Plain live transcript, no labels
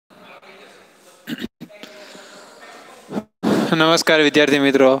નમસ્કાર વિદ્યાર્થી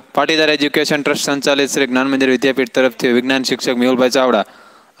મિત્રો, પાટીદાર એજ્યુકેશન ટ્રસ્ટ સંચાલિત શ્રી જ્ઞાન મંદિર વિદ્યાપીઠ તરફથી વિજ્ઞાન શિક્ષક મેહુલભાઈ ચાવડા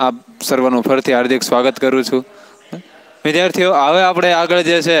આપ સર્વનું ફરીથી હાર્દિક સ્વાગત કરું છું. વિદ્યાર્થીઓ, હવે આપણે આગળ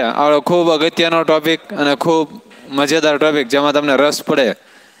જે છે ખૂબ અગત્યનો ટોપિક અને ખૂબ મજેદાર ટોપિક, જેમાં તમને રસ પડે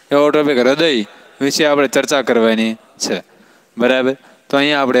એવો ટોપિક હૃદય વિશે આપણે ચર્ચા કરવાની છે. બરાબર, તો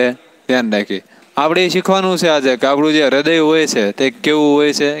અહીંયા આપણે ધ્યાન રાખીએ. આપણે શીખવાનું છે આજે કે આપણું જે હૃદય હોય છે તે કેવું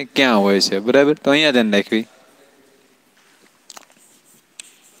હોય છે, ક્યાં હોય છે. બરાબર, તો અહીંયા ધ્યાન રાખવી.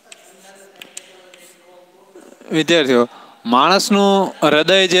 વિદ્યાર્થીઓ, માણસનું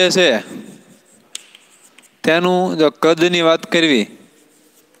હૃદય જે છે તેનું જો કદની વાત કરવી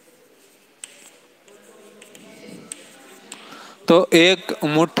તો એક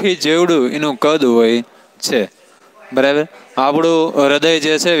મુઠ્ઠી જેવડું એનું કદ હોય છે. બરાબર, આપણું હૃદય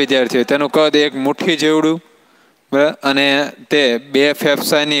જે છે વિદ્યાર્થીઓ, તેનું કદ એક મુઠ્ઠી જેવડું, બરાબર, અને તે બે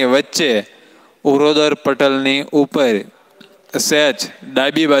ફેફસાની વચ્ચે ઉરોદર પટલની ઉપર સહેજ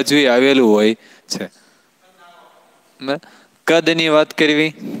ડાબી બાજુએ આવેલું હોય છે. કદની વાત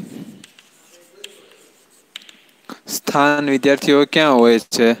કરવી, સ્થાન વિદ્યાર્થીઓ ક્યાં હોય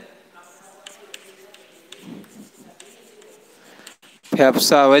છે?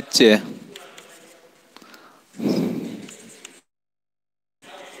 ફેફસા વચ્ચે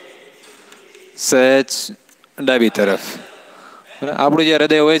સહેજ ડાબી તરફ. આપણું જે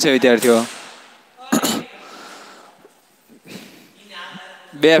હૃદય હોય છે વિદ્યાર્થીઓ,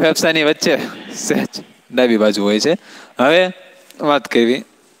 બે ફેફસાની વચ્ચે સહેજ ડાબી બાજુ હોય છે. હવે વાત કરવી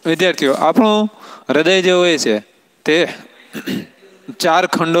વિદ્યાર્થીઓ, આપણું હૃદય જે હોય છે તે 4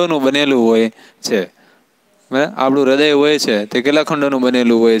 ખંડોનું બનેલું હોય છે. આપણું હૃદય હોય છે તે કેટલા ખંડોનું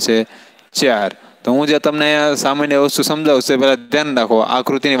બનેલું હોય છે? 4. તો હું જે તમને સામાન્ય વસ્તુ સમજાવશે, પહેલા ધ્યાન રાખો.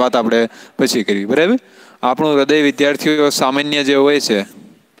 આકૃતિની વાત આપણે પછી કરવી. બરાબર, આપણું હૃદય વિદ્યાર્થીઓ સામાન્ય જે હોય છે,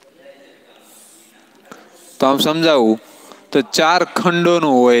 તો આમ સમજાવું તો 4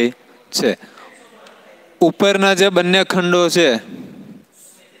 ખંડોનું હોય છે. ઉપરના જે બંને ખંડો છે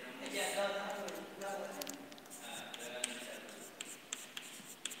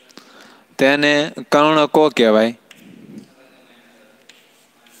તેને કર્ણકો કહેવાય.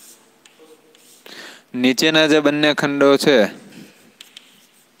 નીચેના જે બંને ખંડો છે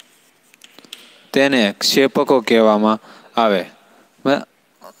તેને ક્ષેપકો કહેવામાં આવે.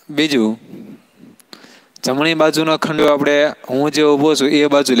 બીજું, જમણી બાજુનો ખંડો આપણે, હું જે ઊભો છું એ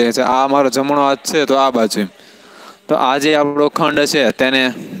બાજુ લે છે. આ મારો જમણો હાથ છે તો આ બાજુ. તો આ જે આપણો ખંડ છે તેને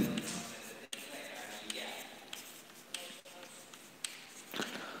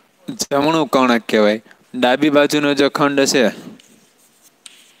જમણું કર્ણક કહેવાય. ડાબી બાજુનો જે ખંડ છે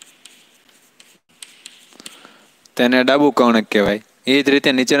તેને ડાબું કર્ણક કહેવાય. એ જ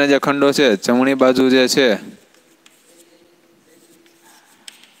રીતે નીચેના જે ખંડો છે, જમણી બાજુ જે છે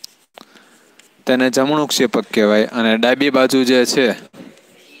તેને જમણું ક્ષેપક કહેવાય, અને ડાબી બાજુ જે છે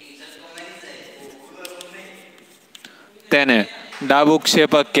તેને ડાબું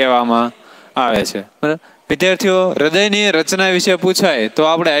ક્ષેપક કહેવામાં આવે છે. બરાબર, વિદ્યાર્થીઓ, હૃદયની રચના વિશે પૂછાય તો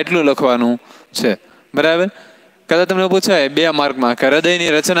આપણે આટલું લખવાનું છે. બરાબર, કદાચ તમને પૂછાય 2 માર્કમાં કે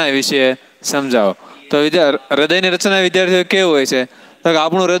હૃદયની રચના વિશે સમજાવો, તો હૃદયની રચના વિદ્યાર્થીઓ કેવું હોય છે? તો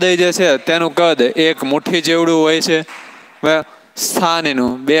આપણું હૃદય જે છે તેનું કદ એક મુઠ્ઠી જેવડું હોય છે. સ્થાન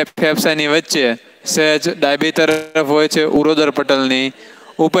એનું 2 ફેફસાની વચ્ચે સહેજ ડાબી તરફ હોય છે, ઉરોદર પટલની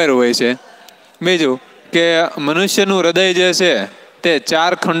ઉપર હોય છે. બીજું કે મનુષ્યનું હૃદય જે છે તે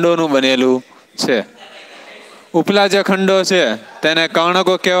 4 ખંડોનું બનેલું છે. ઉપલા જે ખંડો છે તેને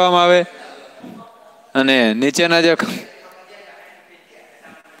કર્ણકો કહેવામાં આવે, અને નીચેના જે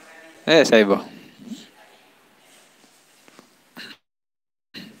સાહેબ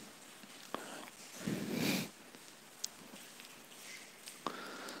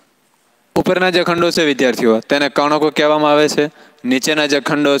ઉપરના જે ખંડો છે વિદ્યાર્થીઓ તેને કર્ણકો કહેવામાં આવે છે. નીચેના જે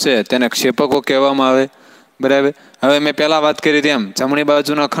ખંડો છે તેને ક્ષેપકો કહેવામાં આવે. બરાબર, હવે મેં પહેલા વાત કરી તેમ જમણી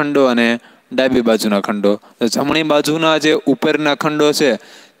બાજુના ખંડો અને ડાબી બાજુના ખંડો. જમણી બાજુના જે ઉપરના ખંડો છે,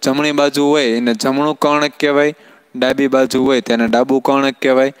 જમણી બાજુ હોય એને જમણું કર્ણક કહેવાય, ડાબી બાજુ હોય તેને ડાબું કર્ણક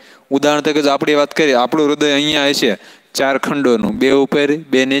કહેવાય. ઉદાહરણ તરીકે જો આપણી વાત કરીએ, આપણું હૃદય અહીંયા હશે 4 ખંડોનું, 2 ઉપર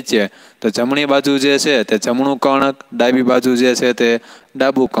 2 નીચે. તો જમણી બાજુ જે છે તે જમણું કર્ણક, ડાબી બાજુ જે છે તે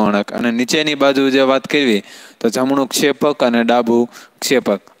ડાબું કર્ણક, અને નીચેની બાજુ જે વાત કરવી તો જમણું ક્ષેપક અને ડાબું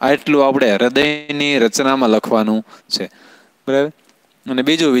ક્ષેપક. આટલું આપણે હૃદયની રચનામાં લખવાનું છે. બરાબર, અને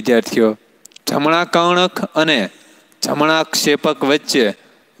બીજું વિદ્યાર્થીઓ, જમણા કર્ણક અને જમણા ક્ષેપક વચ્ચે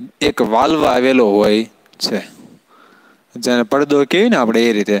એક વાલ્વ આવેલો હોય છે, જેને પડદો કહેવાય ને આપણે,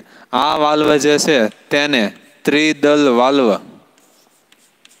 એ રીતે. આ વાલ્વ જે છે તેને ત્રિદલ વાલ્વ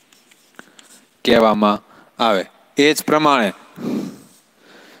કહેવામાં આવે. એ જ પ્રમાણે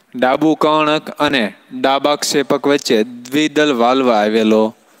ડાબુ કર્ણક અને ડાબા ક્ષેપક વચ્ચે દ્વિદલ વાલ્વ આવેલો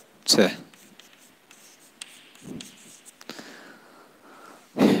છે.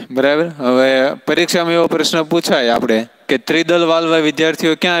 બરાબર. હવે પરીક્ષામાં એવો પ્રશ્ન પૂછાય આપણે કે ત્રિદલ વાલ્વ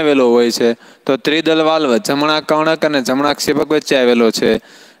વિદ્યાર્થીઓ ક્યાં આવેલો હોય છે? તો ત્રિદલ વાલ્વ જમણા કર્ણક અને જમણા ક્ષેપક વચ્ચે આવેલો છે.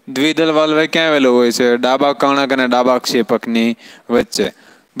 દ્વિદલ વાલ્વ ક્યાં આવેલો હોય છે? ડાબા કર્ણક અને ડાબા ક્ષેપકની વચ્ચે.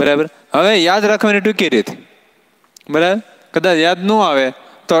 બરાબર. હવે યાદ રાખવાની ટૂંકી રીત. બરાબર. કદાચ યાદ ન આવે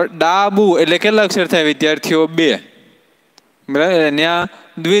તો ડાબુ એટલે કેટલા અક્ષર થાય વિદ્યાર્થીઓ? 2. બરાબર. ત્યાં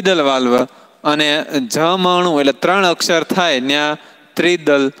દ્વિદલ વાલ્વ અને જમણું એટલે 3 અક્ષર થાય ત્યાં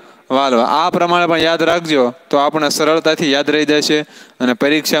ત્રિદલ વાલ્વ. આ પ્રમાણે પણ યાદ રાખજો તો આપણે સરળતાથી યાદ રહી જશે અને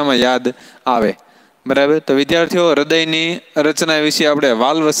પરીક્ષામાં યાદ આવે. બરાબર. તો વિદ્યાર્થીઓ હૃદયની રચના વિશે આપણે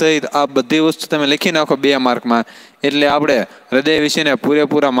વાલ્વ સહિત આ બધી વસ્તુ તમે લખી નાખો 2 માર્કમાં, એટલે આપણે હૃદય વિશેના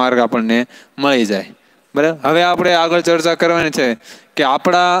પૂરેપૂરા માર્ક આપણને મળી જાય. બરાબર. હવે આપણે આગળ ચર્ચા કરવાની છે કે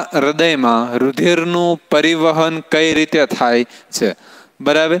આપણા હૃદયમાં રુધિરનું પરિવહન કઈ રીતે થાય છે.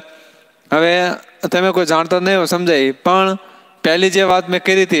 બરાબર. હવે તમે કોઈ જાણતા નહીં સમજાય, પણ પહેલી જે વાત મેં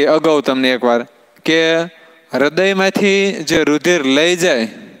કરી હતી અગાઉ તમને એકવાર, કે હૃદયમાંથી જે રુધિર લઈ જાય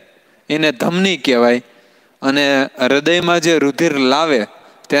એને ધમની કહેવાય અને હૃદયમાં જે રુધિર લાવે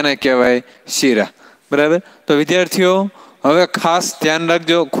તેને કહેવાય શિરા. બરાબર. તો વિદ્યાર્થીઓ હવે ખાસ ધ્યાન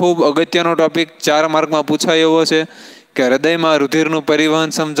રાખજો, ખૂબ અગત્યનો ટોપિક 4 માર્કમાં પૂછાય એવો છે કે હૃદયમાં રુધિરનું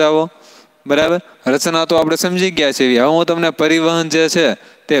પરિવહન સમજાવો. બરાબર. રચના તો આપણે સમજી ગયા છે. હવે હું તમને પરિવહન જે છે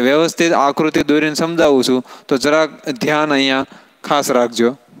તે વ્યવસ્થિત આકૃતિ દોરીને સમજાવું છું, તો જરાક ધ્યાન અહીંયા ખાસ રાખજો.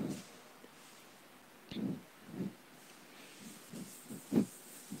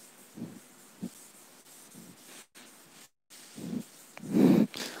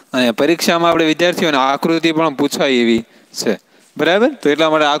 અને પરીક્ષામાં આપણે વિદ્યાર્થીઓને આકૃતિ પણ પૂછાય એવી છે. બરાબર. તો એટલા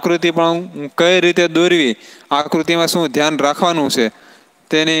માટે આકૃતિ પણ કઈ રીતે દોરવી, આકૃતિમાં શું ધ્યાન રાખવાનું છે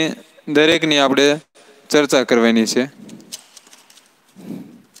તેની દરેકની આપણે ચર્ચા કરવાની છે.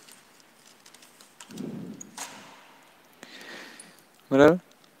 બરાબર.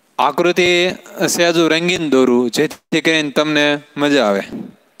 આકૃતિ સહેજું રંગીન દોરવું જેથી કરીને તમને મજા આવે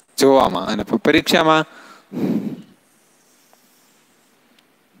જોવામાં અને પરીક્ષામાં.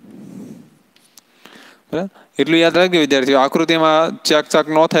 એટલું યાદ રાખજો વિદ્યાર્થીઓ, આકૃતિમાં ચાક ચાક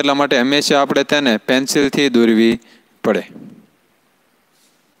ન થાય એટલા માટે હંમેશા આપણે તેને પેન્સિલથી દોરવી પડે.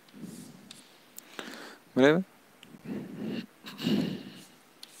 બરાબર.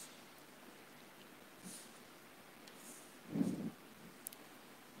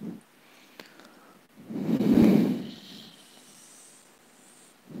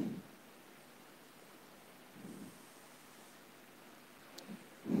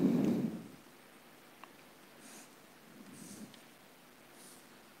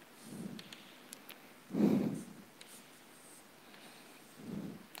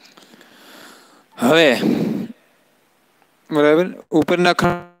 હવે બરાબર, ઉપરના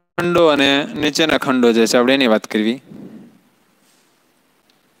ખંડો અને નીચેના ખંડો જે છે આપણે એની વાત કરવી.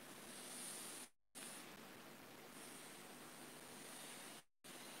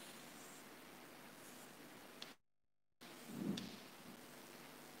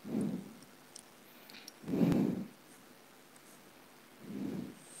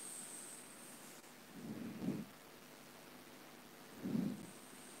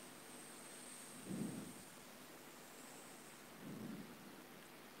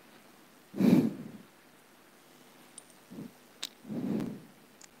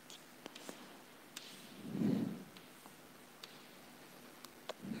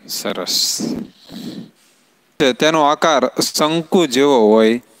 સરસ. તેનો આકાર શંકુ જેવો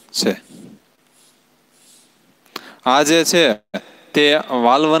હોય છે. આ જે છે તે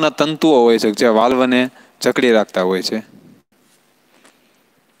વાલ્વના તંતુઓ હોય છે જે વાલ્વને જકડી રાખતા હોય છે.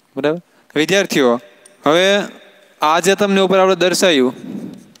 બરાબર. વિદ્યાર્થીઓ હવે આ જે તમને ઉપર આપણે દર્શાવ્યું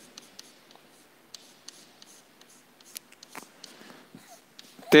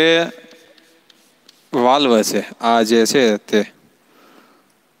તે વાલ્વ છે. આ જે છે તે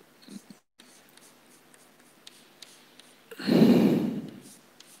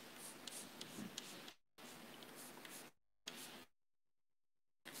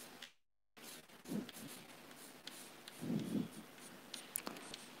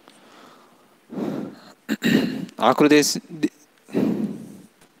આકૃતિ.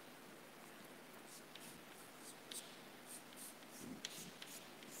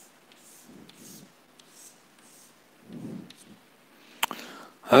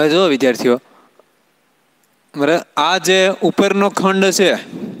 હવે જો વિદ્યાર્થીઓ, આ જે ઉપરનો ખંડ છે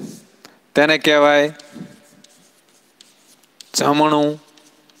તેને કહેવાય જમણું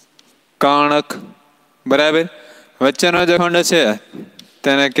કર્ણક. બરાબર. વચ્ચેનો જે ખંડ છે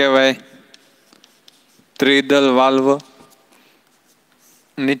તેને કહેવાય ત્રિદલ વાલ્વ.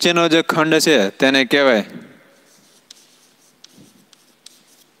 નીચેનો જે ખંડ છે તેને કહેવાય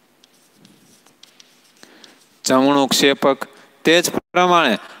જમણું ક્ષેપક. તે જ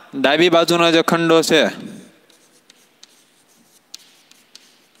પ્રમાણે ડાબી બાજુના જે ખંડો છે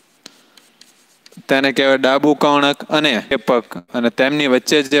તેને કહેવાય ડાબુ કર્ણક અને ક્ષેપક. અને તેમની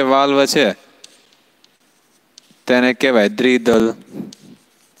વચ્ચે જે વાલ્વ છે તેને કહેવાય દ્વિદલ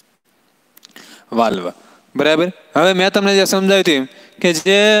વાલ્વ. બરાબર. હવે મેં તમને જે સમજાવ્યું હતું કે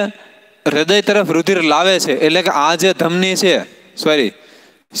જે હૃદય તરફ રુધિર લાવે છે, એટલે કે આ જે ધમની છે, સોરી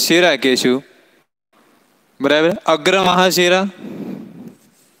શિરા કહેશું, બરાબર, અગ્ર મહાશિરા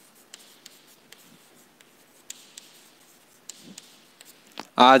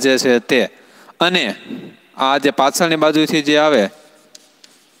આ જે છે તે, અને આ જે પાછળની બાજુથી જે આવે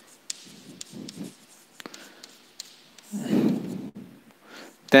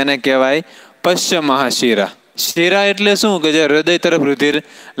તેને કહેવાય પશ્ચિમ મહાશિરા. શિરા એટલે શું? કે જે હૃદય તરફ રુધિર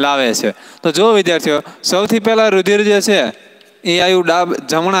લાવે છે. તો જો વિદ્યાર્થીઓ, સૌથી પહેલા રુધિર જે છે એ આવ્યું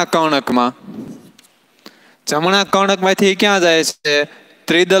જમણા કર્ણકમાં. જમણા કર્ણકમાંથી ક્યાં જાય છે?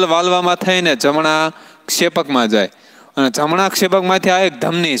 ત્રિદલ વાલ્વમાં થઈને જમણા ક્ષેપકમાં જાય. અને જમણા ક્ષેપકમાંથી આ એક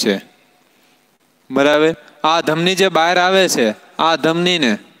ધમની છે, બરાબર. આ ધમની જે બહાર આવે છે, આ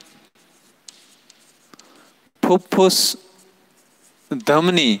ધમનીને ફુફ્ફુસ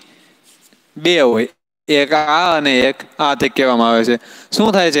ધમની બે હોય, એક આ અને એક આ તે કહેવામાં આવે છે.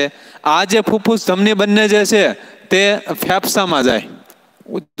 શું થાય છે? આ જે ફુફ્ફુસ ધમની બંને જે છે તે ફેફસામાં જાય.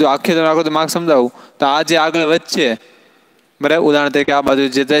 આખો માર્ક સમજાવું તો આ જે આગળ વચ્ચે, બરાબર, ઉદાહરણ તરીકે આ બાજુ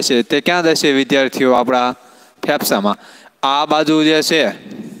જે જશે તે ક્યાં જશે વિદ્યાર્થીઓ? આપણા ફેફસામાં. આ બાજુ જે છે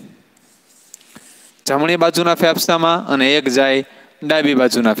જમણી બાજુના ફેફસામાં અને એક જાય ડાબી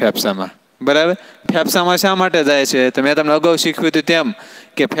બાજુના ફેફસામાં, બરાબર. ફેફસામાં શા માટે જાય છે? તો મેં તમને અગાઉ શીખવ્યું હતું તેમ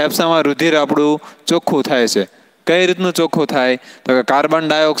કે ફેફસામાં રુધિર આપણું ચોખ્ખું થાય છે. કઈ રીતનું ચોખ્ખું થાય? તો કે કાર્બન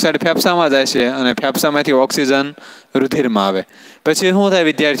ડાયોક્સાઇડ ફેફસામાં જાય છે અને ફેફસામાંથી ઓક્સિજન રુધિરમાં આવે. પછી શું થાય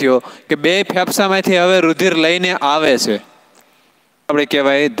વિદ્યાર્થીઓ? કે બે ફેફસામાંથી હવે રુધિર લઈને આવે છે, આપણે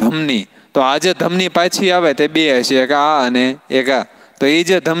કહેવાય ધમની. તો આ જે ધમની પાછી આવે તે બે છે, એક આ અને એક આ. તો એ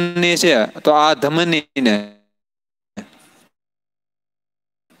જે ધમની છે, તો આ ધમનીને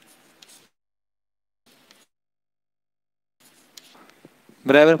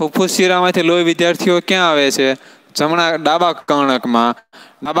બરાબર, ફુફ્ફુસ શિરામાંથી લોહી વિદ્યાર્થીઓ ક્યાં આવે છે? ડાબા કર્ણકમાં.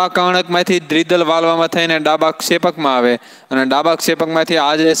 ડાબા કર્ણકમાંથી દ્વિદલ વાલ્વમાં થઈને ડાબા ક્ષેપકમાં આવે. અને ડાબા ક્ષેપકમાંથી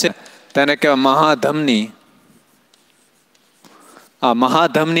આ જે છે તેને કહેવાય મહાધમની. આ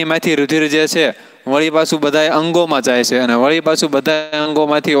મહાધમનીમાંથી રુધિર જે છે વળી પાછું બધા અંગોમાં જાય છે, અને વળી પાછું બધા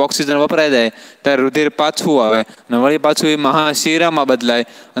અંગોમાંથી ઓક્સિજન વપરાઈ જાય ત્યારે રુધિર પાછું આવે, અને વળી પાછું એ મહાશિરામાં બદલાય,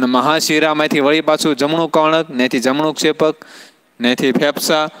 અને મહાશિરામાંથી વળી પાછું જમણું કર્ણક, નેથી જમણું ક્ષેપક, નેથી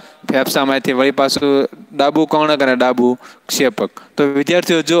ફેફસા, ફેફસામાંથી વળી પાછું ડાબુ કર્ણક અને ડાબુ ક્ષેપક. તો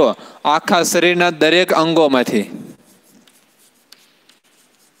વિદ્યાર્થીઓ જો, આખા શરીરના દરેક અંગોમાંથી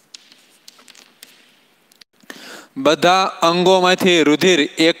બધા અંગોમાંથી રુધિર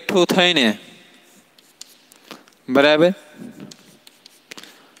એકઠું થઈને, બરાબર,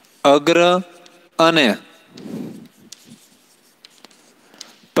 અગ્ર અને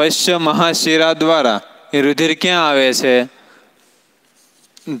પશ્ચિમ મહાશિરા દ્વારા એ રુધિર ક્યાં આવે છે?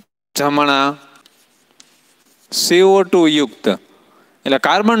 જમણા CO2 યુક્ત, એટલે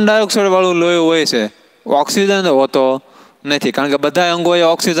કાર્બન ડાયોક્સાઇડ વાળું લોહી હોય છે, ઓક્સિજન હોતો નથી. કારણ કે બધા અંગોએ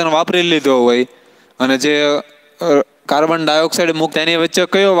ઓક્સિજન વાપરી લીધો હોય, અને જે કાર્બન ડાયોક્સાઇડ મુક્ત એની વચ્ચે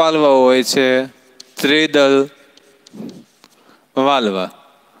કયો વાલ્વ હોય છે? ત્રિદલ વાલ્વ.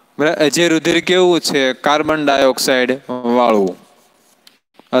 જે રુધિર કેવું છે? કાર્બન ડાયોક્સાઇડ વાળું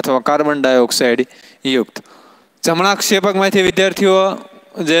અથવા કાર્બન ડાયોક્સાઇડ યુક્ત. જમણા ક્ષેપકમાંથી વિદ્યાર્થીઓ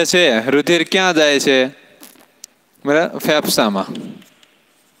જે છે રુધિર ક્યાં જાય છે? બરાબર, ફેફસામાં.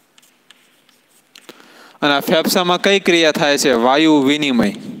 અને આ ફેફસામાં કઈ ક્રિયા થાય છે? વાયુ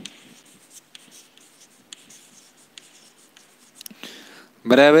વિનિમય.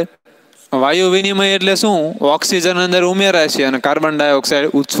 બરાબર. વાયુ વિનિમય એટલે શું? ઓક્સિજન અંદર ઉમેરાય છે અને કાર્બન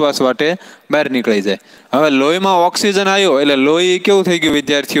ડાયોક્સાઇડ ઉચ્છ્વાસ વાટે બહાર નીકળી જાય. હવે લોહીમાં ઓક્સિજન આવ્યો એટલે લોહી કેવું થઈ ગયું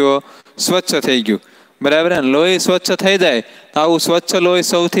વિદ્યાર્થીઓ? સ્વચ્છ થઈ ગયું, બરાબર. લોહી સ્વચ્છ થઈ જાય તો આવું સ્વચ્છ લોહી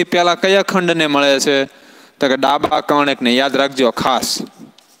સૌથી પહેલા કયા ખંડને મળે છે? તો કે ડાબા કર્ણકને. યાદ રાખજો ખાસ,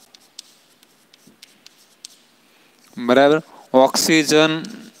 બરાબર. ઓક્સિજન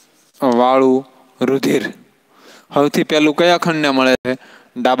વાળું રુધિર સૌથી પહેલું કયા ખંડને મળે છે?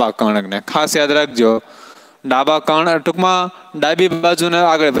 ડાબા કર્ણકને. ખાસ યાદ રાખજો. ડાબા કર્ણક, ટૂંકમાં ડાબી બાજુને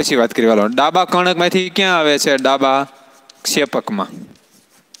આગળ પછી વાત કરી વાલો. ડાબા કર્ણકમાંથી ક્યાં આવે છે? ડાબા ક્ષેપકમાં.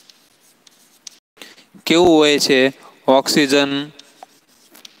 કેવું હોય છે? ઓક્સિજન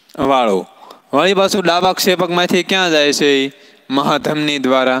વાળું. વળી પાછું ડાબા ક્ષેપકમાંથી ક્યાં જાય છે? મહાધમની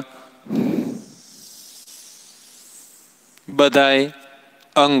દ્વારા બધાય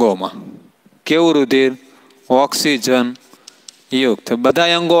અંગોમાં. કેવું રુધિર? ઓક્સિજન યુક્ત.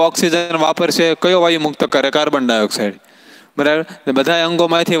 બધા અંગો ઓક્સિજન વાપરશે, કયો વાયુ મુક્ત કરે? Carbon dioxide. બરાબર. બધા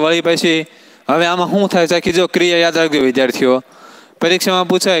અંગોમાંથી વળી પછી હવે આમાં શું થાય છે? આખી જો ક્રિયા યાદ રાખજો વિદ્યાર્થીઓ. પરીક્ષામાં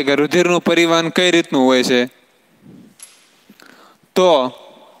પૂછાય કે રુધિરનું પરિવહન કઈ રીતનું હોય છે, તો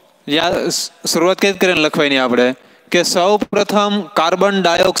શરૂઆત કઈ કરીને લખવાની આપણે કે સૌ પ્રથમ કાર્બન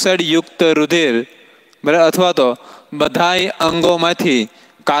ડાયોક્સાઇડ યુક્ત રુધિર, બરાબર, અથવા તો બધાય અંગોમાંથી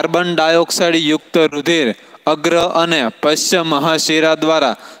કાર્બન ડાયોક્સાઇડ યુક્ત રુધિર અગ્ર અને પશ્ચિમ મહાશિરા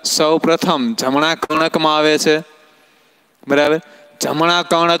દ્વારા સૌ પ્રથમ જમણા કર્ણકમાં આવે છે. બરાબર. જમણા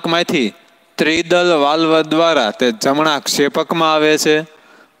કર્ણકમાંથી ત્રિદલ વાલ્વ દ્વારા તે જમણા ક્ષેપકમાં આવે છે.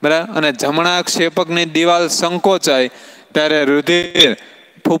 બરાબર. અને જમણા ક્ષેપકની દિવાલ સંકોચાય ત્યારે રુધિર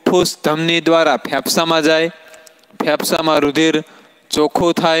ફુફ્ફુસ ધમની દ્વારા ફેફસામાં જાય. ફેફસામાં રુધિર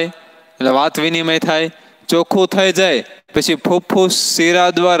ચોખ્ખું થાય, એટલે વાત વિનિમય થાય. ચોખ્ખું થઈ જાય પછી ફુફ્ફુસ શિરા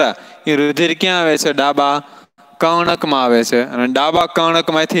દ્વારા એ રુધિર ક્યાં આવે છે? ડાબા કર્ણકમાં આવે છે. અને ડાબા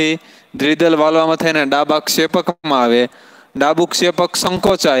કર્ણકમાંથી દ્વિદલ વાલ્વમાં થઈને ડાબા ક્ષેપકમાં આવે. ડાબુ ક્ષેપક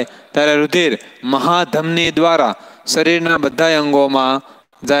સંકોચાય ત્યારે રુધિર મહાધમની દ્વારા શરીરના બધા અંગોમાં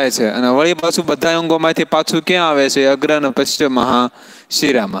જાય છે. અને વળી પાછું બધા અંગોમાંથી પાછું ક્યાં આવે છે? અગ્ર અને પશ્ચિમ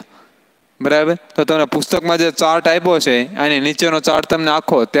મહાશિરામાં. બરાબર. તો તમને પુસ્તકમાં જે ચાર્ટ આપ્યો છે આની નીચેનો ચાર્ટ તમને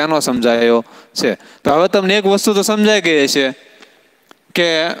આખો તેનો સમજાયો છે. તો હવે તમને એક વસ્તુ તો સમજાઈ ગઈ છે કે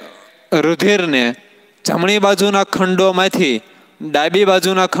રુધિરને જમણી બાજુના ખંડોમાંથી ડાબી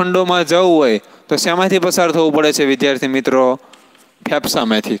બાજુના ખંડોમાં જવું હોય તો શેમાંથી પસાર થવું પડે છે વિદ્યાર્થી મિત્રો?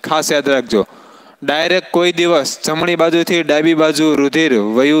 ફેફસામાંથી. ખાસ યાદ રાખજો, ડાયરેક્ટ કોઈ દિવસ જમણી બાજુથી ડાબી બાજુ રુધિર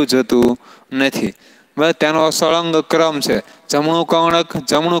વયું જતું નથી. બસ તેનો સળંગ ક્રમ છે. જમણું કર્ણક,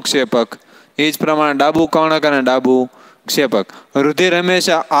 જમણું ક્ષેપક, એ જ પ્રમાણે ડાબુ કર્ણક અને ડાબુ ક્ષેપક. રુધિર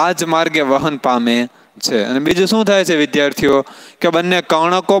હંમેશા આ જ માર્ગે વહન પામે છે. અને બીજું શું થાય છે વિદ્યાર્થીઓ કે બંને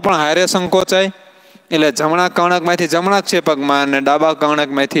કર્ણકો પણ હારે સંકોચાય, એટલે જમણા કર્ણકમાંથી જમણા ક્ષેપકમાં અને ડાબા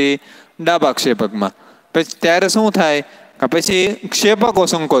કર્ણકમાંથી ડાબા ક્ષેપકમાં. પછી ત્યારે શું થાય કે પછી ક્ષેપકો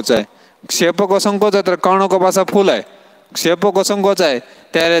સંકોચાય. ક્ષેપકો સંકોચાય ત્યારે કર્ણકો પાછા ફૂલાય. ક્ષેપકો સંકોચાય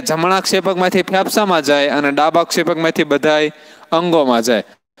ત્યારે જમણા ક્ષેપકમાંથી ફેફસામાં જાય અને ડાબા ક્ષેપકમાંથી બધાય અંગોમાં જાય.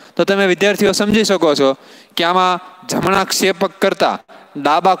 તો તમે વિદ્યાર્થીઓ સમજી શકો છો કે આમાં જમણા ક્ષેપક કરતા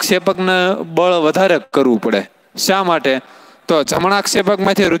ડાબા ક્ષેપકને બળ વધારે કરવું પડે. શા માટે? તો જમણા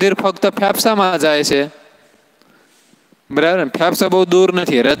ક્ષેપકમાંથી રુધિર ફક્ત ફેફસામાં જાય છે. બરાબર. ફેફસા બહુ દૂર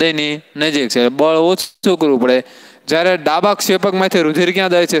નથી, હૃદયની નજીક છે, બળ ઓછું કરવું પડે. જ્યારે ડાબા ક્ષેપકમાંથી રુધિર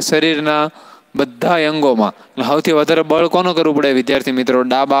ક્યાં જાય છે? શરીરના બધા અંગોમાં. સૌથી વધારે બળ કોનું કરવું પડે વિદ્યાર્થી મિત્રો?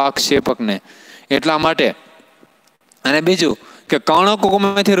 ડાબા ક્ષેપકને. એટલા માટે. અને બીજું કે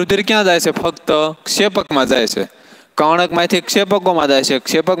કર્ણકોમાંથી રુધિર ક્યાં જાય છે? ફક્ત ક્ષેપકમાં જાય છે. કર્ણકમાંથી ક્ષેપકોમાં જાય છે,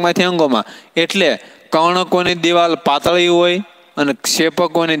 ક્ષેપકમાંથી અંગોમાં. એટલે કર્ણકોની દિવાલ પાતળી હોય અને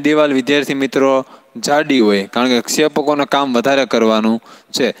ક્ષેપકોની દિવાલ વિદ્યાર્થી મિત્રો જાડી હોય, કારણ કે ક્ષેપકોનું કામ વધારે કરવાનું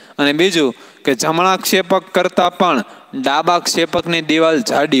છે. અને બીજું કે જમણા ક્ષેપક કરતાં પણ ડાબા ક્ષેપકની દિવાલ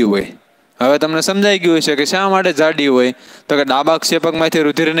જાડી હોય. હવે તમને સમજાઈ ગયું છે કે શા માટે જાડી હોય? તો કે ડાબા ક્ષેપકમાંથી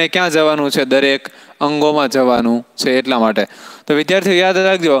રુધિરને ક્યાં જવાનું છે? દરેક અંગોમાં જવાનું છે, એટલા માટે. તો વિદ્યાર્થીઓ યાદ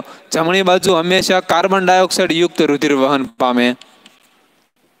રાખજો, જમણી બાજુ હંમેશા કાર્બન ડાયોક્સાઇડ યુક્ત રુધિર વહન પામે.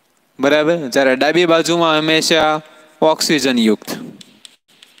 બરાબર. જ્યારે ડાબી બાજુમાં હંમેશા ઓક્સિજન યુક્ત.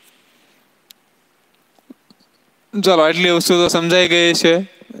 ચલો, આટલી વસ્તુ તો સમજાઈ ગઈ છે,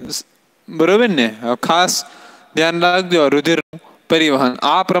 બરોબર ને? ખાસ ધ્યાન રાખજો રુધિર પરિવહન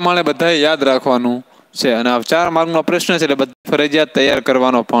આ પ્રમાણે બધાએ યાદ રાખવાનું છે. અને આ 4 માર્કનો પ્રશ્ન છે એટલે બધા ફરજિયાત તૈયાર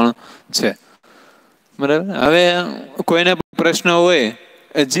કરવાનો પણ છે. બરાબર. હવે કોઈને પ્રશ્ન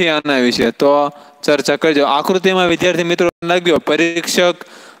હોય જી આના વિશે તો ચર્ચા કરજો. આકૃતિમાં વિદ્યાર્થી મિત્રો લાગ્યો પરીક્ષક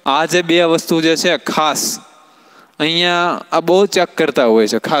આ જે 2 વસ્તુ જે છે ખાસ અહીંયા આ બહુ ચેક કરતા હોય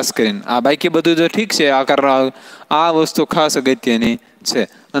છે, ખાસ કરીને. આ બાકી બધું જો ઠીક છે, આ વસ્તુ ખાસ અગત્યની છે.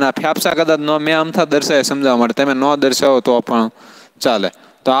 અને આ ફેફસા કદાચ મેં આમથા દર્શાવે સમજાવવા માટે, તમે ન દર્શાવો તો પણ ચાલે.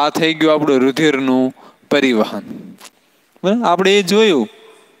 તો આ થઈ ગયું આપણું રુધિરનું પરિવહન. બરાબર. આપણે એ જોયું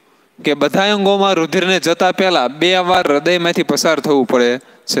કે બધા અંગોમાં રુધિરને જતા પહેલા 2 વાર હૃદયમાંથી પસાર થવું પડે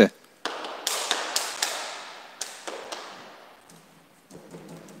છે.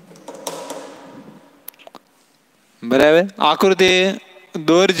 બરાબર. આકૃતિ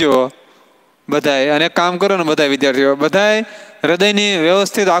દોરજો બધાએ, અને કામ કરો ને બધા વિદ્યાર્થીઓ, બધાએ હૃદયની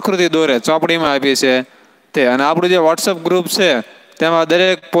વ્યવસ્થિત આકૃતિ દોરે, ચોપડીમાં આપી છે તે. અને આપણું જે વોટ્સઅપ ગ્રુપ છે તેમાં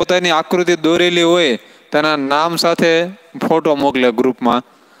દરેક પોતાની આકૃતિ દોરેલી હોય તેના નામ સાથે ફોટો મોકલે ગ્રુપમાં.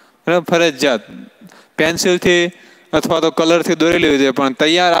 ફરજિયાત પેન્સિલથી અથવા તો કલરથી દોરેલી હોય છે, પણ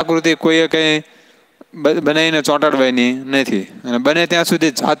તૈયાર આકૃતિ કોઈએ કંઈ બનાવીને ચોંટાડવાની નથી. અને બને ત્યાં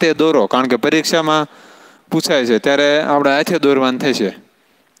સુધી જાતે દોરો, કારણ કે પરીક્ષામાં પૂછાય છે ત્યારે આપણે હાથે દોરવાનું થશે.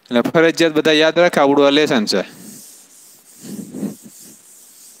 એટલે ફરજિયાત બધા યાદ રાખે, આવડું આ લેસન છે.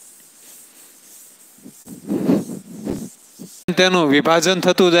 તેનું વિભાજન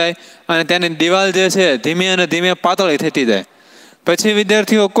થતું જાય અને તેની દિવાલ જે છે ધીમે અને ધીમે પાતળી થતી જાય. પછી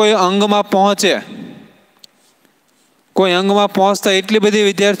વિદ્યાર્થીઓ કોઈ અંગમાં પહોંચે, કોઈ અંગમાં પહોંચતા એટલી બધી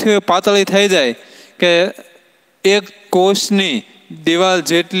વિદ્યાર્થીઓ પાતળી થઈ જાય કે એક કોષની દિવાલ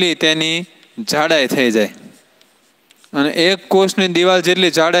જેટલી તેની જાડાઈ થઈ જાય. અને એક કોષની દિવાલ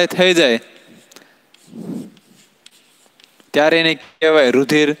જેટલી જાડાઈ થઈ જાય ત્યારે એને કહેવાય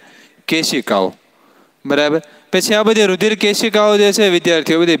રુધિર કેશિકાઓ. બરાબર. પછી આ બધી રુધિર કેશિકાઓ જે છે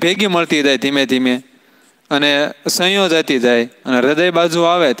વિદ્યાર્થીઓ બધી ભેગી મળતી જાય ધીમે ધીમે અને સંયોજાતી જાય, અને હૃદય બાજુ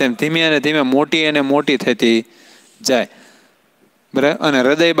આવે તેમ ધીમે અને ધીમે મોટી અને મોટી થતી જાય. બરાબર. અને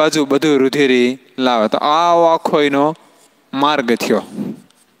હૃદય બાજુ બધું રુધિરી લાવે. તો આ આખો એનો માર્ગ થયો.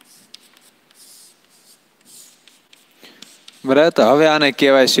 બરાબર. તો હવે આને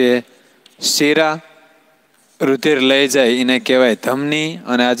કહેવાય છે શિરા. રુધિર લઈ જાય એને કહેવાય ધમની.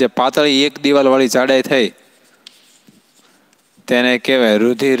 અને આ જે પાતળી એક દિવાલ વાળી જાડાઈ થઈ તેને કહેવાય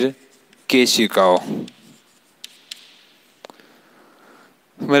રુધિર કેશિકાઓ.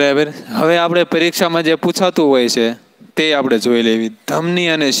 બરાબર. હવે આપણે પરીક્ષામાં જે પૂછાતું હોય છે તે આપણે જોઈ લેવી. ધમની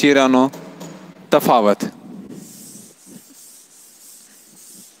અને શિરાનો તફાવત.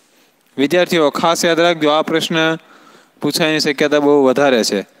 વિદ્યાર્થીઓ ખાસ યાદ રાખજો, આ પ્રશ્ન પૂછાવાની શક્યતા બહુ વધારે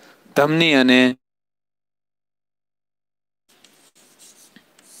છે. ધમની અને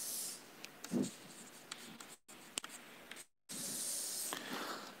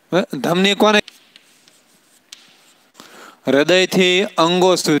ધમની કોને? હૃદયથી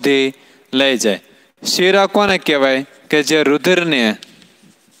અંગો સુધી લઈ જાય. શિરા કોને કહેવાય? કે જે રુધિરને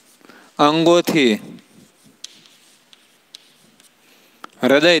અંગોથી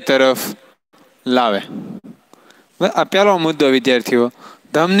હૃદય તરફ લાવે. આ પહેલો મુદ્દો વિદ્યાર્થીઓ.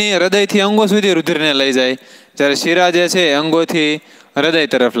 ધમની હૃદયથી અંગો સુધી રુધિરને લઈ જાય, જ્યારે શિરા જે છે અંગોથી હૃદય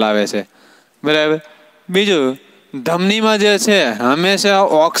તરફ લાવે છે. બરાબર. બીજું, ધમનીમાં જે છે હંમેશા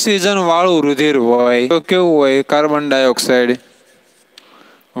ઓક્સિજન વાળું રુધિર હોય. તો કેવું હોય? કાર્બન ડાયોક્સાઇડ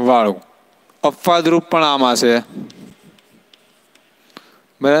વાળું. અપવાદરૂપ પણ આમાં છે.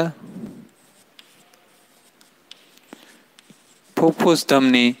 બરાબર. ફૂફૂસ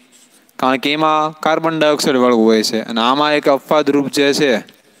ધમની, કારણ કે એમાં કાર્બન ડાયોક્સાઇડ વાળું હોય છે. અને આમાં એક અપવાદરૂપ જે છે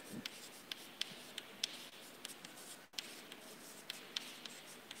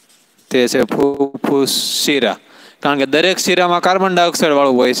તે છે ફૂફૂસ શિરા. કારણ કે દરેક શિરામાં કાર્બન ડાયોક્સાઇડ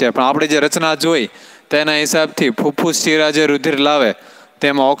વાળું હોય છે, પણ આપણે જે રચના જોઈ તેના હિસાબથી ફૂફૂસ શિરા જે રુધિર લાવે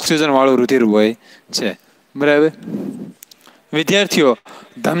તેમાં ઓક્સિજન વાળું રુધિર હોય છે. બરાબર. વિદ્યાર્થીઓ,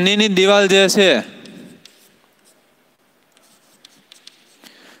 ધમનીની દિવાલ જે છે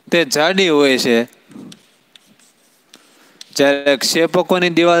તે જાડી હોય છે, જ્યારે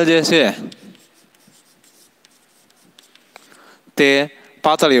ક્ષેપકોની દિવાલ જે છે તે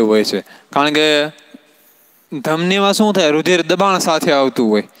પાતળી હોય છે. કારણ કે ધમનીમાં શું થાય? રુધિર દબાણ સાથે આવતું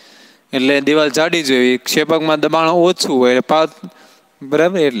હોય એટલે દિવાલ જાડી જોઈ. ક્ષેપકમાં દબાણ ઓછું હોય.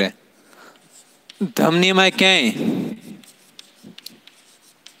 બરાબર. એટલે ધમનીમાં ક્યાંય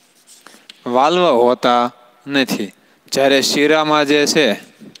વાલ્વ હોતા નથી, જ્યારે શિરામાં જે છે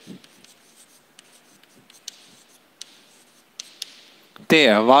તે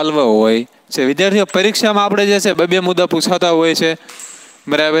વાલ્વ હોય છે. વિદ્યાર્થીઓ, પરીક્ષામાં આપણે જે છે બે મુદ્દા પૂછાતા હોય છે.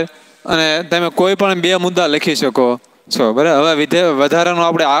 બરાબર. અને તમે કોઈ પણ બે મુદ્દા લખી શકો છો. બરાબર. હવે વધારાનું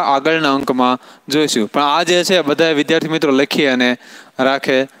આપણે આગળના અંકમાં જોઈશું. પણ આ જે છે બધા વિદ્યાર્થી મિત્રો લખી અને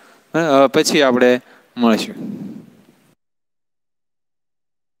રાખે. પછી આપણે મળીશું.